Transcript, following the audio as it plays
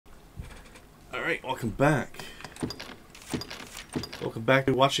Alright, welcome back. Welcome back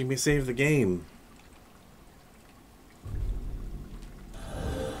to watching me save the game.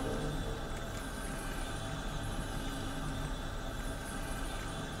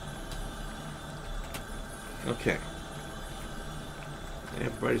 Okay.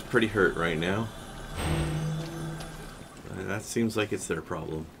 Everybody's pretty hurt right now. That seems like it's their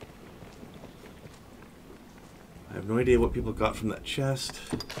problem. I have no idea what people got from that chest.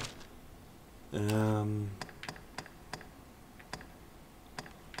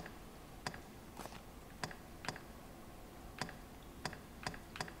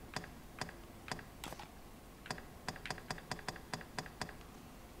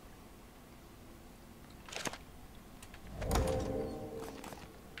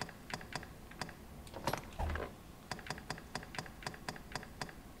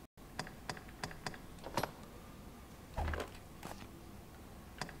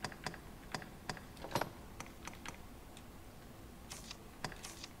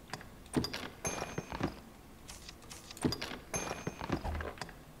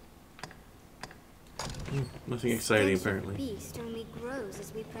 Nothing exciting, apparently. The beast only grows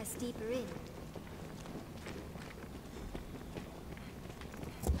as we press deeper in.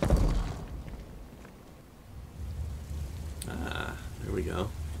 Ah, there we go.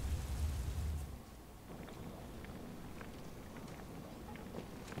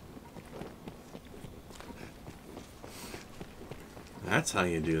 That's how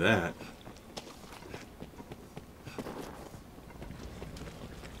you do that.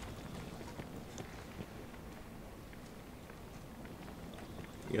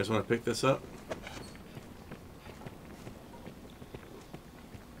 You guys want to pick this up?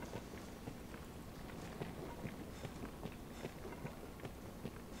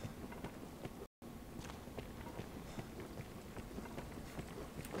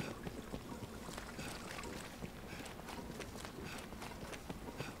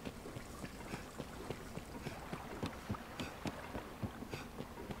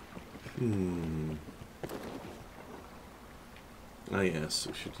 Oh yes,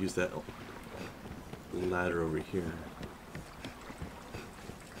 we should use that ladder over here.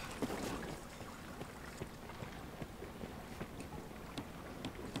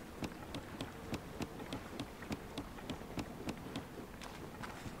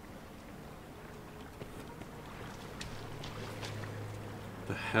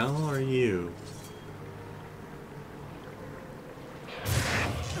 The hell are you?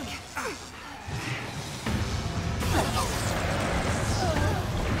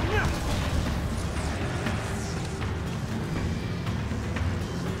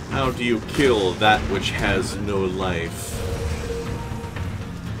 How do you kill that which has no life?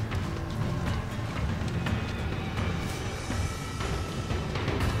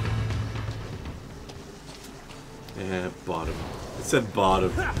 Bottom. It said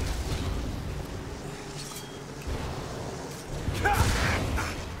bottom.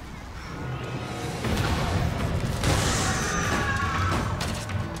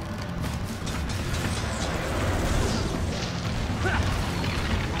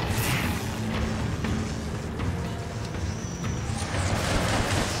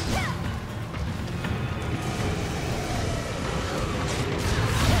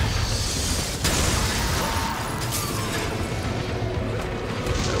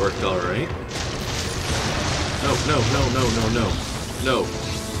 Worked all right. No.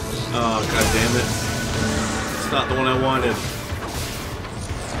 Oh, god damn it. It's not the one I wanted.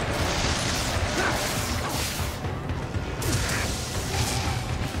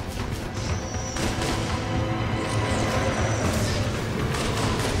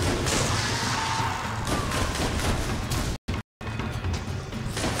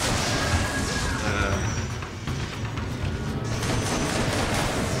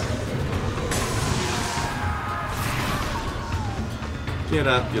 Get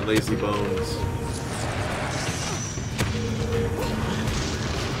up, you lazy bones.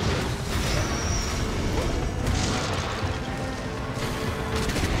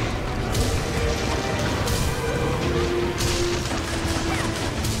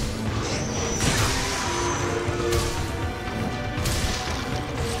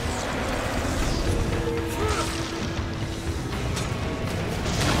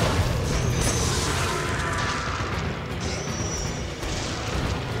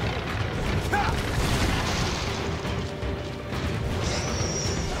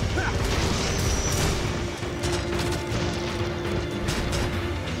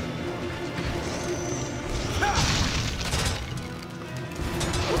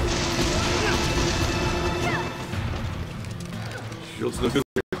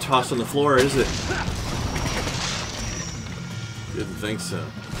 tossed on the floor, is it? Didn't think so.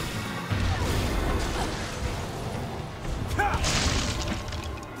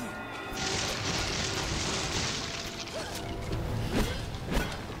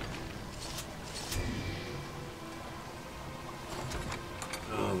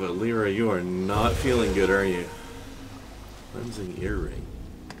 Oh, but Lyra, you are not feeling good, are you? Cleansing earring.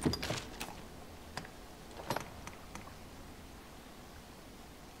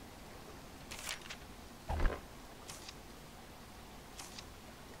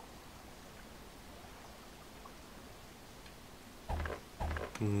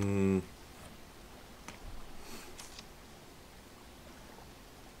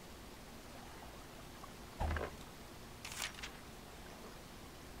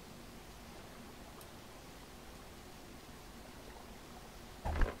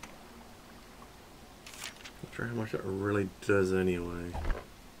 Not sure how much it really does anyway.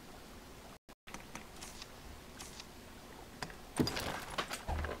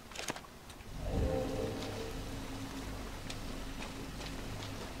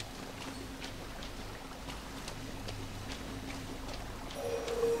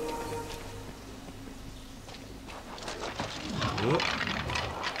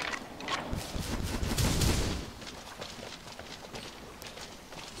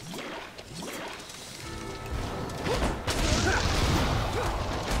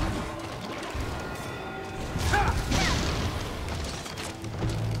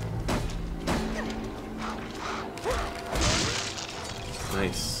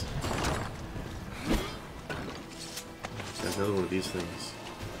 Nice. Got another one of these things.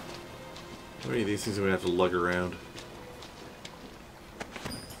 How many of these things are we gonna have to lug around?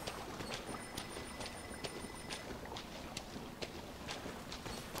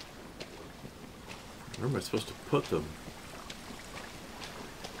 Where am I supposed to put them?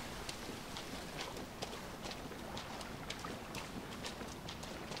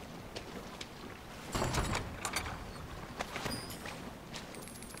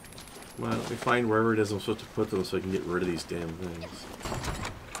 Well, let me find wherever it is I'm supposed to put them so I can get rid of these damn things.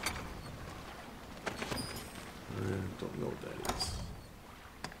 I don't know what that is.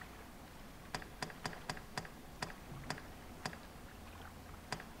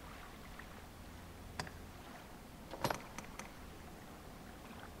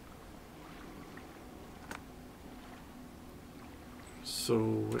 So,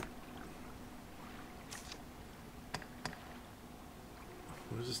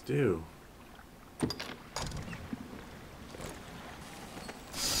 what does this do?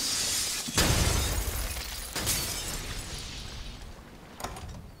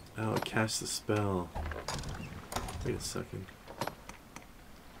 Oh, it casts the spell. Wait a second.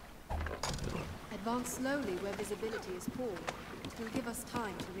 Advance slowly where visibility is poor. It will give us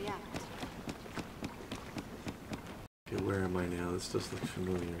time to react. Okay, where am I now? This does look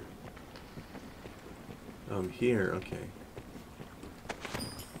familiar. Here, okay.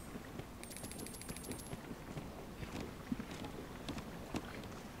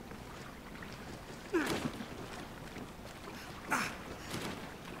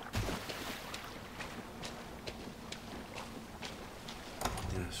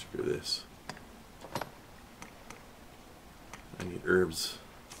 Yeah, screw this. I need herbs.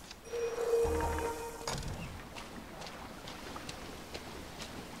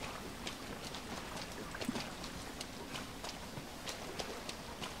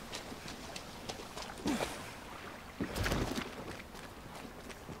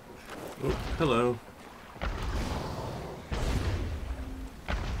 Oh, hello.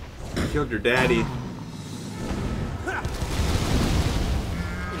 Killed your daddy.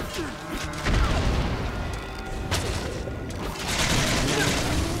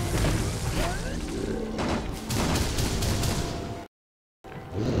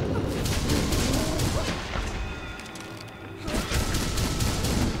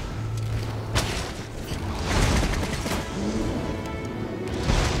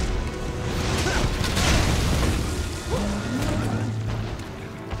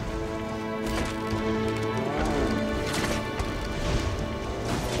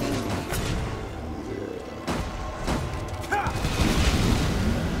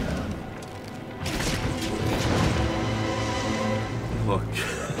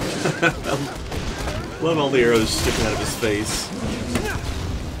 Love all the arrows sticking out of his face.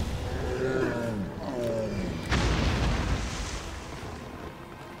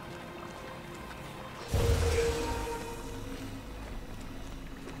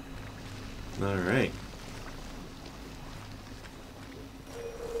 All right.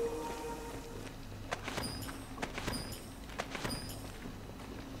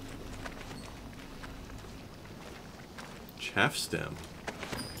 Chaff stem.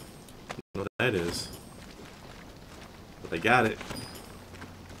 I don't know what that is. But I got it.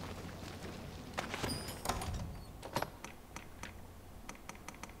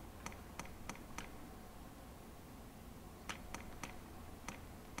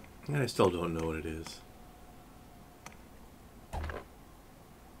 And I still don't know what it is.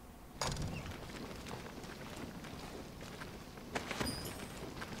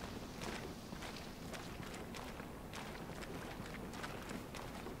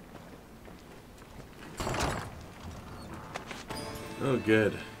 Oh,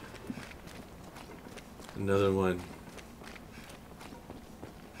 good. Another one.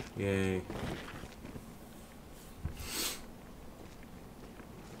 Yay.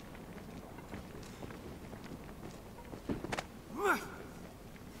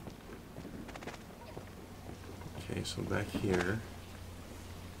 Okay, so back here.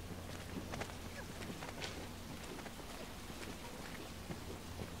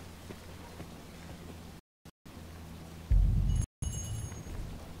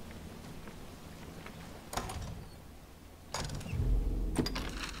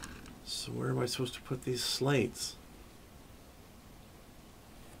 So where am I supposed to put these slates?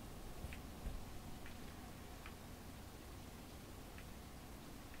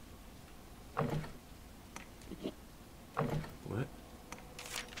 What?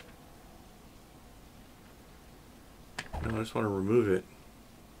 No, I just want to remove it.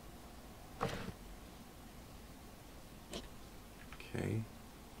 Okay.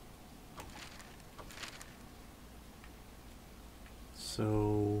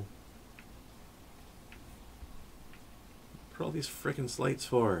 So... what are all these frickin' slates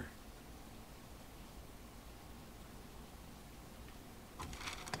for?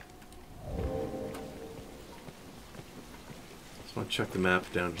 Just want to check the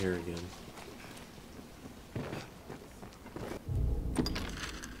map down here again.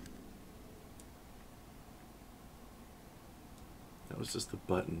 That was just the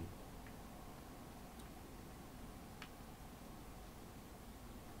button.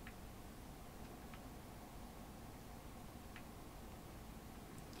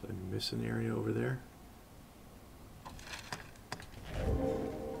 Did I miss an area over there?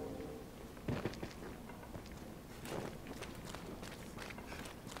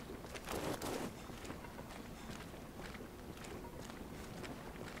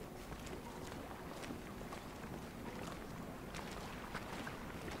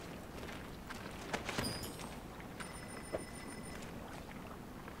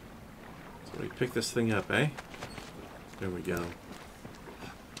 So we pick this thing up, eh? There we go.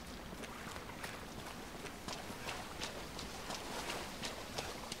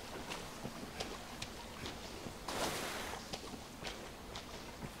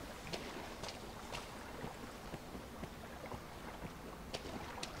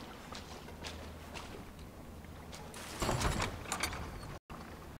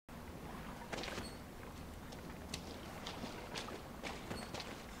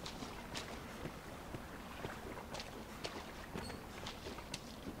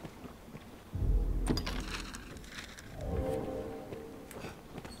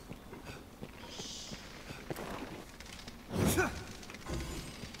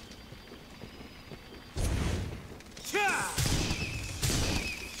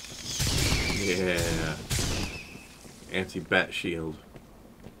 Yeah. Anti-bat shield.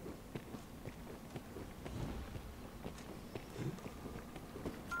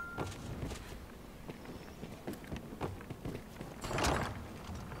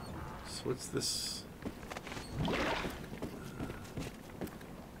 So what's this?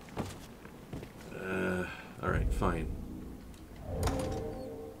 Alright, fine.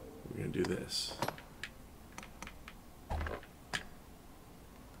 We're gonna do this.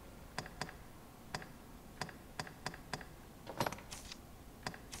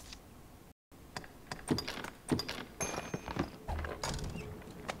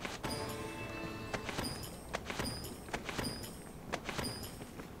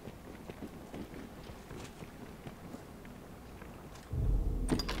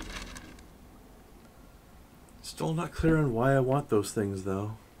 Still not clear on why I want those things,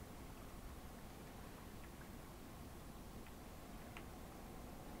 though.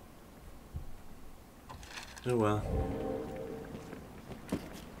 Oh well.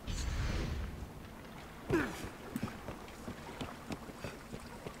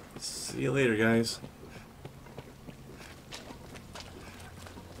 See you later, guys.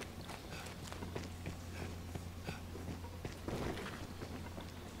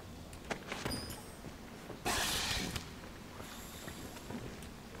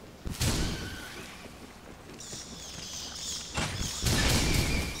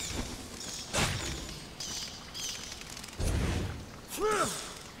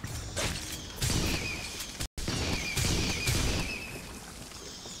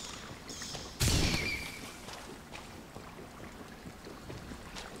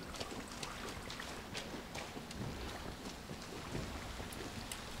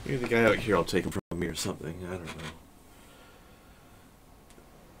 Maybe the guy out here will take him from me or something. I don't know.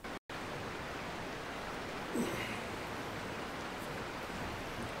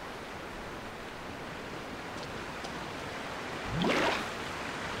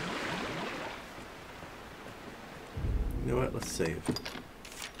 You know what? Let's save.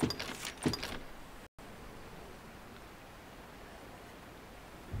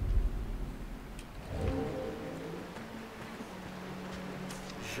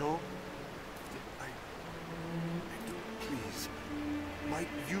 Jean, I do please, might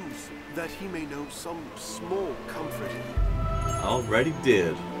use that he may know some small comfort. Already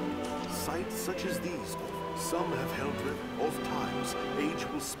did. Sights such as these, some have held that oft times age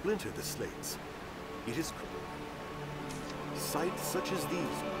will splinter the slates. It is sights such as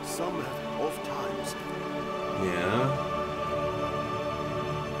these, some have oft times. Yeah.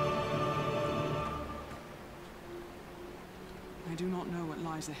 I do not know what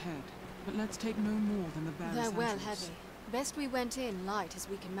lies ahead, but let's take no more than the bare They're well essentials. heavy. Best we went in light as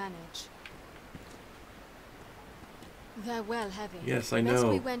we can manage. They're well heavy. Yes, I Best know.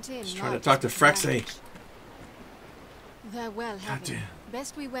 we went in Just trying to light talk as to we can Frexy. manage. They're well heavy. Goddamn.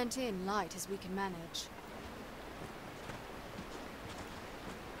 Best we went in light as we can manage.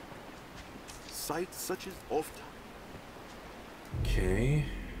 Sights such as oft. Okay.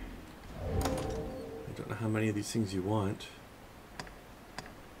 I don't know how many of these things you want.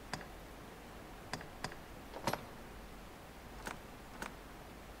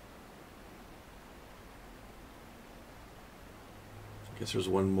 I guess there's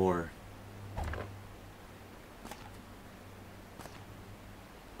one more.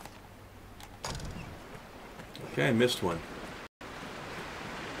 Okay, I missed one.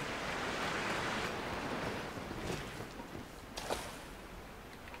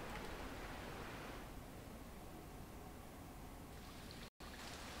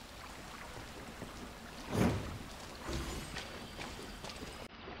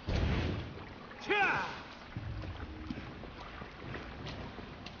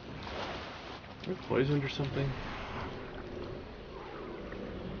 Are we poisoned or something?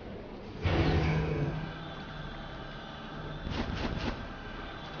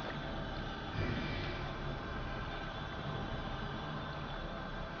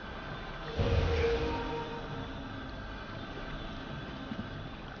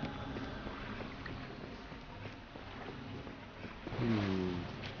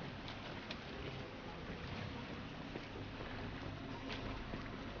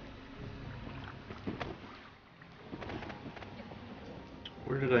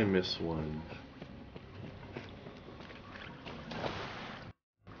 Where did I miss one?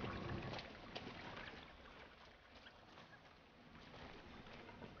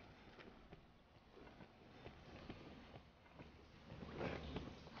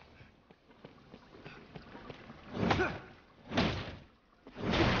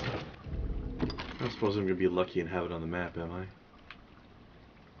 I suppose I'm gonna be lucky and have it on the map, am I?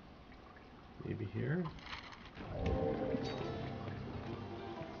 Maybe here?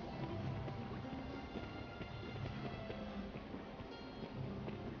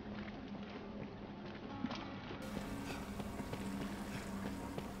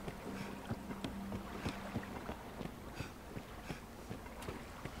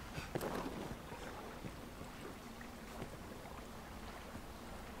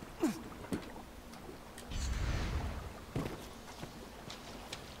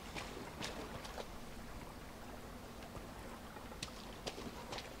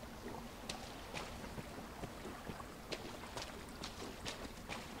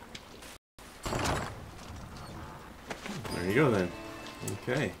 There you go then.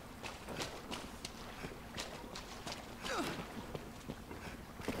 Okay.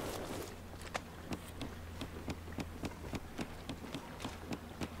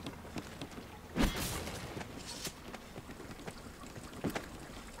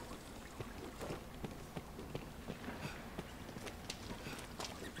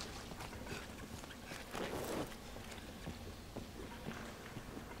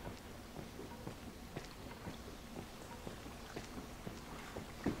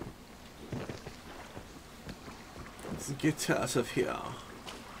 Let's get out of here.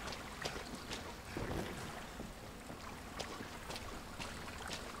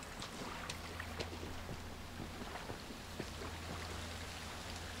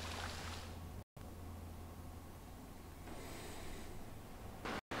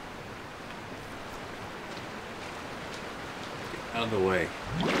 Out of the way.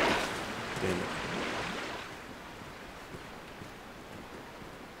 Damn it.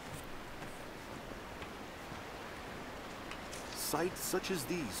 sight such as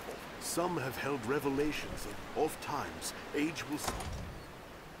these, some have held revelations of oft times age will...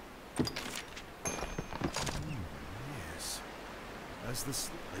 Yes. As the...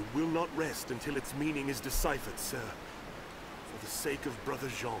 I will not rest until its meaning is deciphered, sir. For the sake of Brother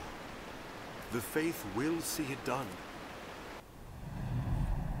Jean. The faith will see it done.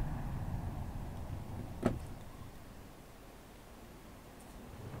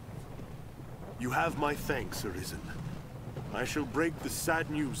 You have my thanks, Arisen. I shall break the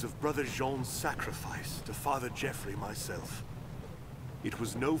sad news of Brother Jean's sacrifice to Father Geoffrey myself. It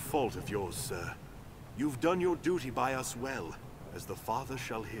was no fault of yours, sir. You've done your duty by us well, as the Father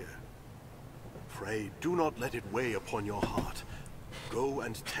shall hear. Pray, do not let it weigh upon your heart. Go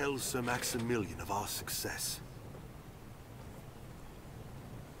and tell Sir Maximilian of our success.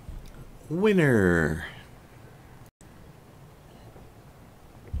 Winner.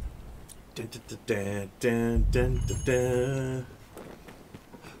 Dun, dun, dun, dun, dun, dun, dun.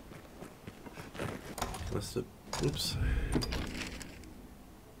 Must have. Oops.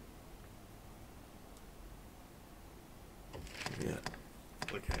 Yeah.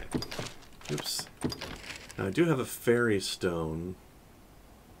 Okay. Oops. Now I do have a fairy stone,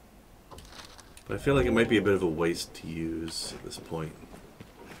 but I feel like it might be a bit of a waste to use at this point.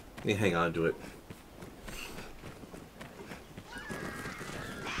 Let me hang on to it.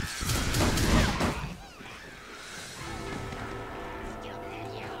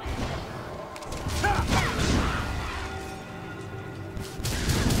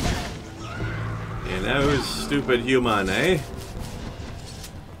 And that was stupid human, eh?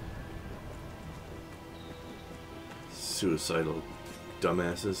 Suicidal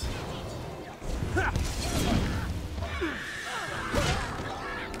dumbasses.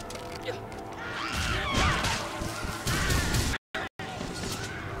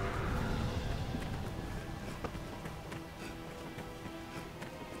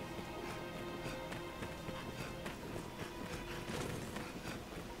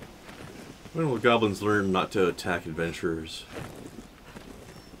 When will goblins learn not to attack adventurers?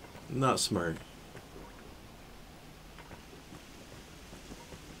 Not smart.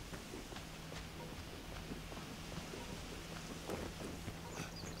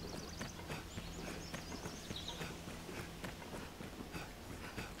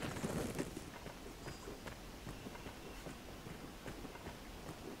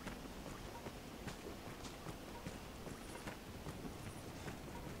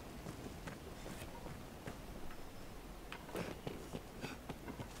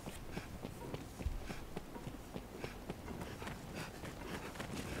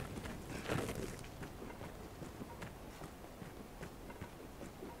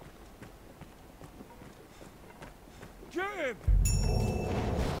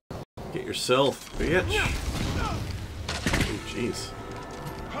 Get yourself, bitch. Oh, jeez.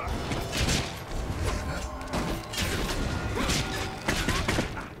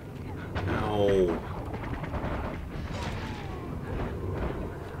 Ow.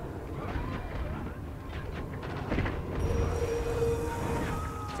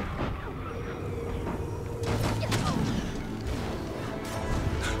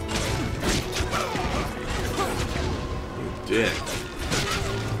 Dick.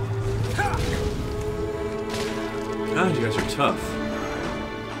 God, you guys are tough.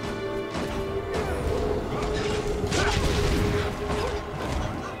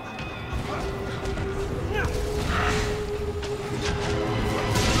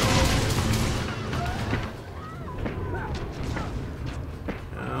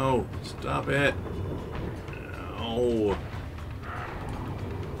 No, stop it. No.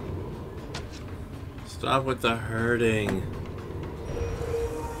 Stop with the hurting.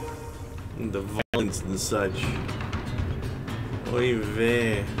 And the violence and such. Oy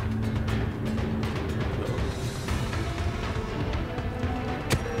vey.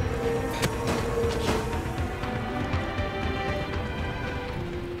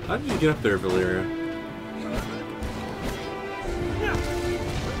 How did you get up there, Valeria?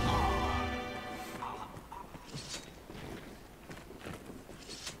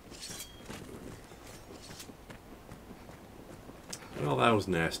 Well, that was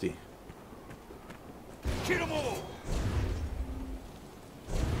nasty. Kill 'em all!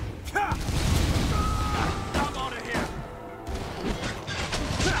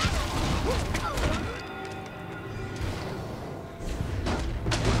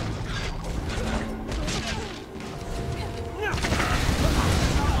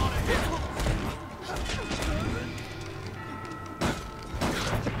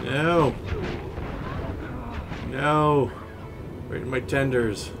 No. No. Right in my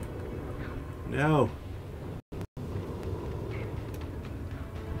tenders. No.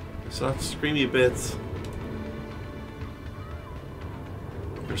 Soft, screamy bits.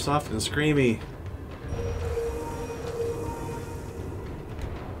 They're soft and screamy.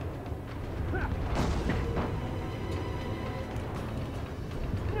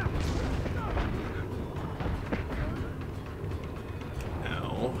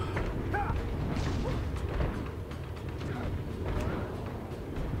 Ow.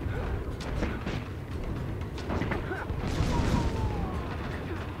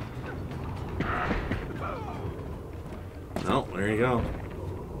 Oh, there you go.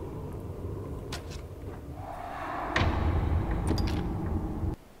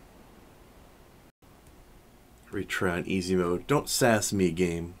 Retry on easy mode. Don't sass me,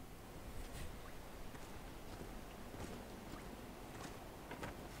 game.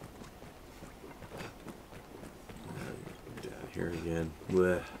 Down here again.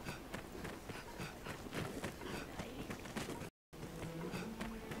 Blech.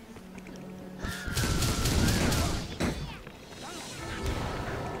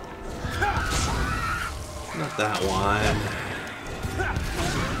 Not that one.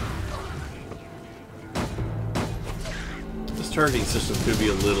 This targeting system could be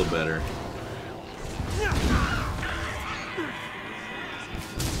a little better.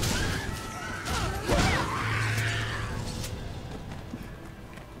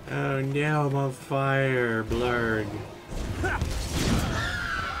 Oh no, I'm on fire, blurred.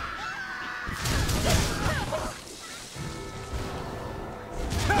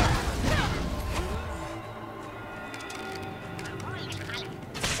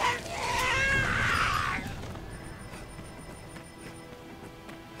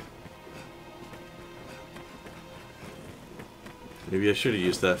 Maybe I should have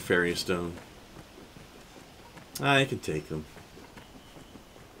used that fairy stone. I can take them.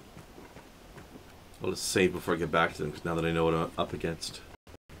 I'll just save before I get back to them, because now that I know what I'm up against.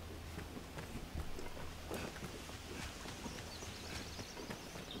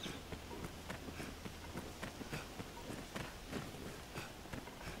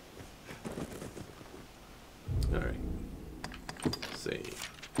 Alright. Save.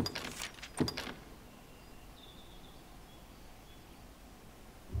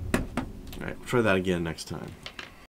 Alright, try that again next time.